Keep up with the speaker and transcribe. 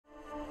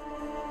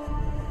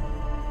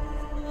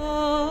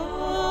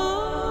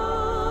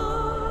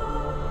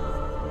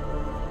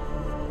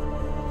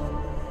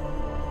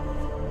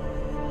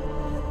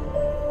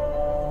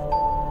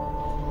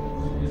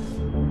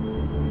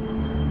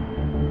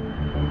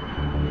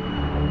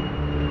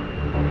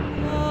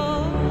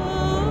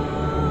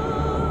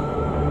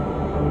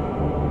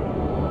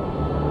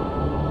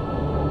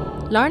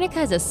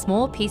Larnaca is a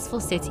small, peaceful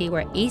city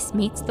where east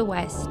meets the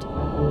west.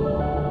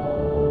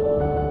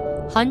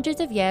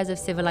 Hundreds of years of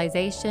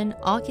civilization,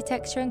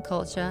 architecture and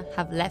culture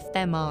have left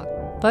their mark.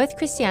 Both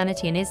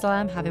Christianity and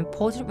Islam have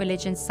important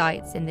religion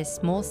sites in this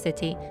small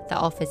city that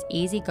offers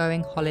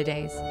easygoing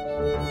holidays.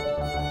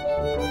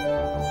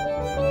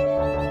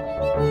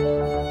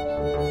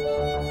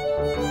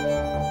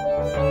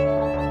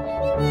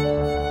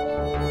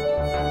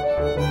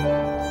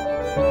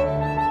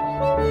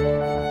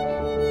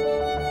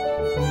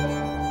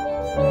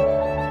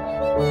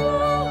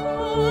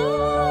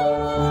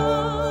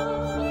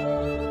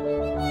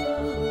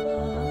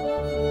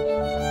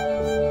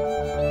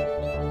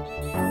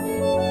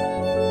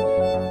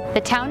 The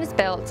town is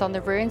built on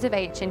the ruins of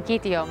ancient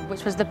Gideon,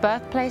 which was the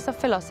birthplace of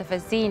philosopher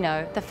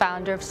Zeno, the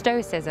founder of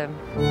Stoicism.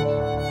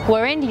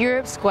 We're in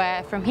Europe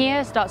Square. From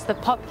here starts the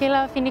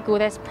popular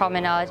Finikoudes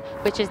promenade,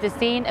 which is the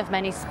scene of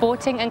many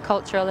sporting and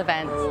cultural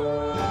events.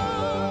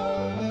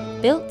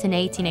 Built in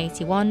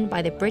 1881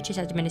 by the British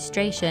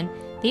administration,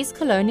 these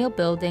colonial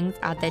buildings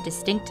add their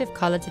distinctive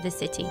colour to the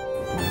city.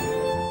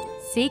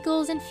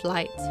 Seagulls in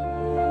flight.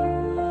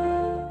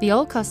 The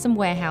old custom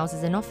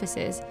warehouses and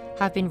offices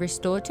have been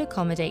restored to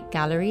accommodate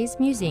galleries,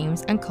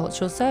 museums and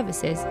cultural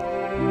services.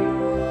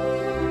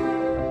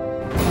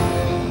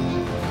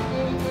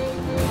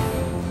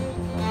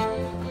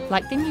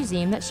 Like the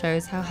museum that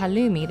shows how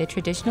halloumi, the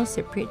traditional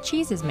Cypriot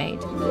cheese, is made.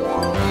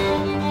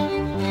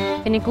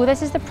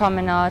 Finikoudes is the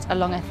promenade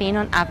along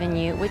Athenon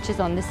Avenue, which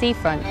is on the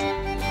seafront.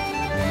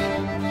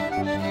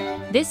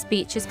 This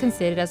beach is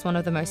considered as one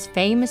of the most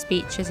famous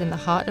beaches in the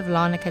heart of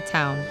Larnaca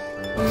town.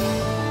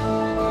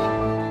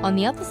 On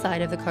the other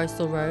side of the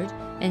coastal road,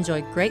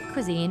 enjoy great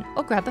cuisine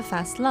or grab a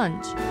fast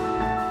lunch.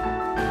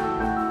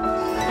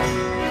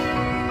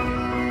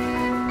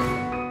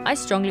 I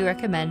strongly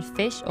recommend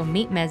fish or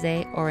meat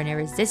meze or an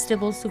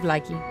irresistible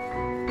souvlaki.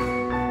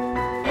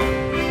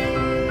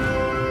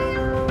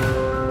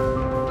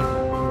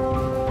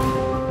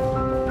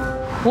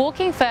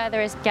 Walking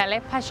further is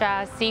Galep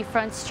Pasha's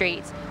seafront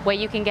street, where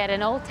you can get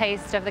an old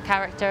taste of the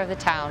character of the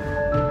town.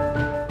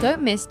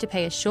 Don't miss to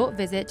pay a short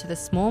visit to the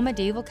small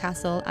medieval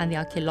castle and the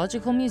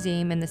archaeological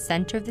museum in the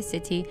centre of the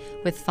city,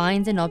 with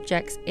finds and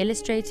objects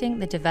illustrating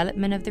the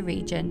development of the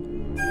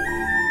region.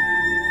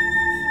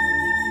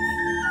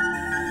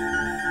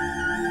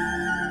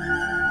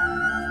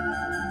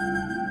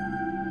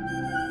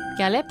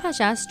 Galep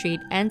Pasha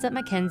Street ends at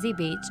Mackenzie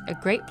Beach, a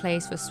great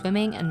place for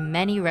swimming and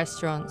many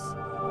restaurants.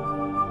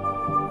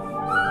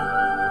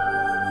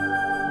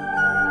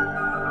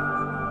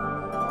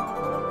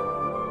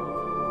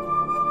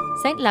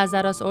 St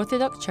Lazarus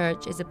Orthodox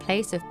Church is a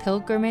place of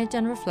pilgrimage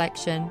and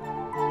reflection.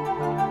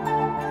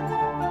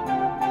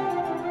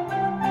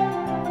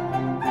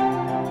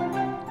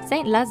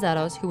 St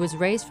Lazarus, who was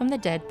raised from the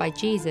dead by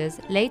Jesus,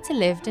 later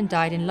lived and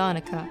died in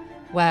Larnaca.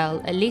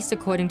 Well, at least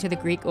according to the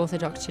Greek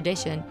Orthodox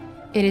tradition.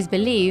 It is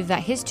believed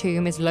that his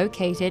tomb is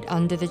located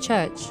under the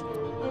church.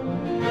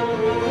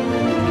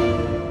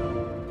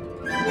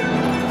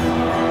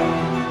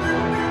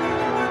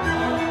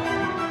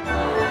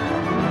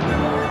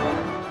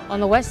 On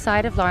the west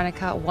side of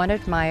Larnaca, one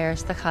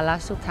admires the Hala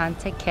Sultan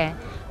Tekke,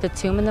 the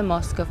tomb in the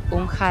mosque of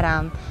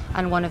Haram,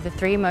 and one of the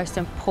three most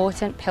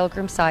important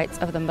pilgrim sites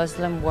of the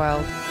Muslim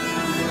world.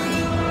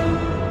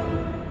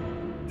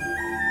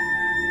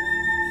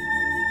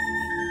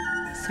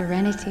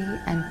 Serenity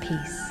and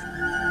peace.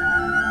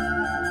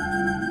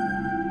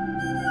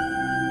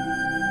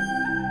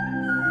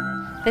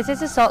 This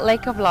is the Salt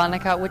Lake of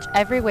Larnaca, which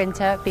every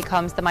winter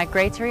becomes the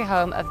migratory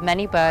home of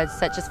many birds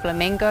such as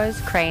flamingos,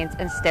 cranes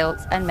and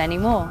stilts, and many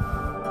more.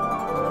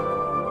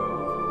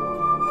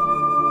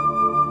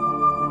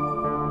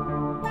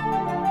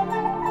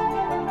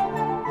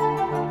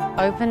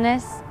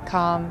 Openness,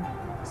 calm,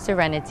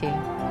 serenity.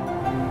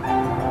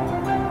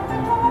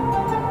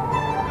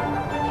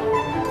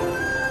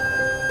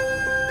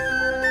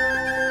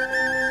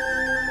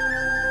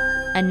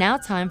 And now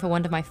time for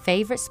one of my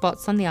favourite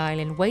spots on the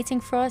island waiting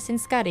for us in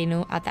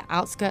Scarinu at the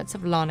outskirts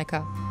of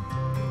Larnaca.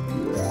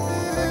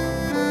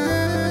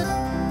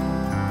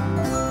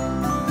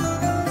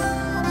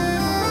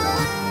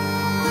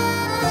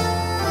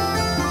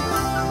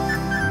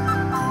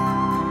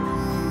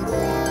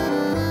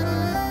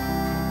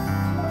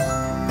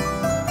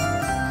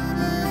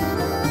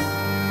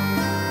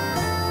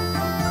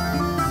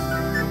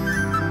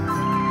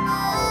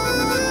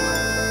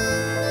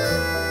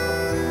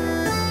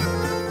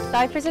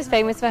 Cyprus is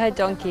famous for her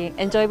donkey.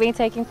 Enjoy being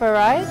taken for a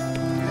ride?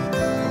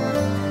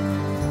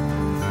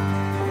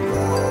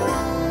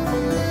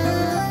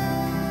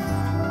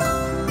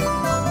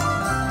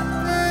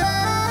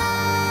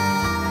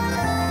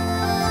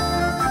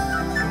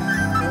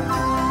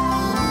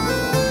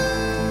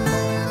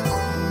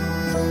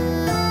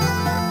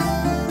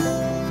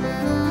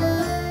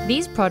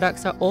 These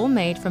products are all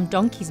made from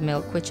donkey's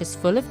milk, which is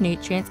full of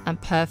nutrients and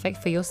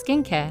perfect for your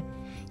skincare.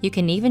 You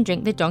can even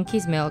drink the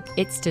donkey's milk.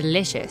 It's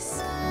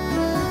delicious.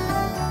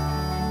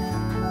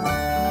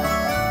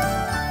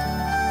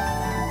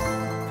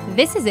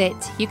 This is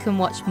it. You can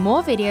watch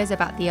more videos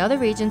about the other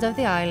regions of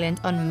the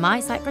island on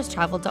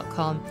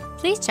MyCyprusTravel.com.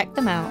 Please check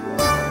them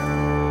out.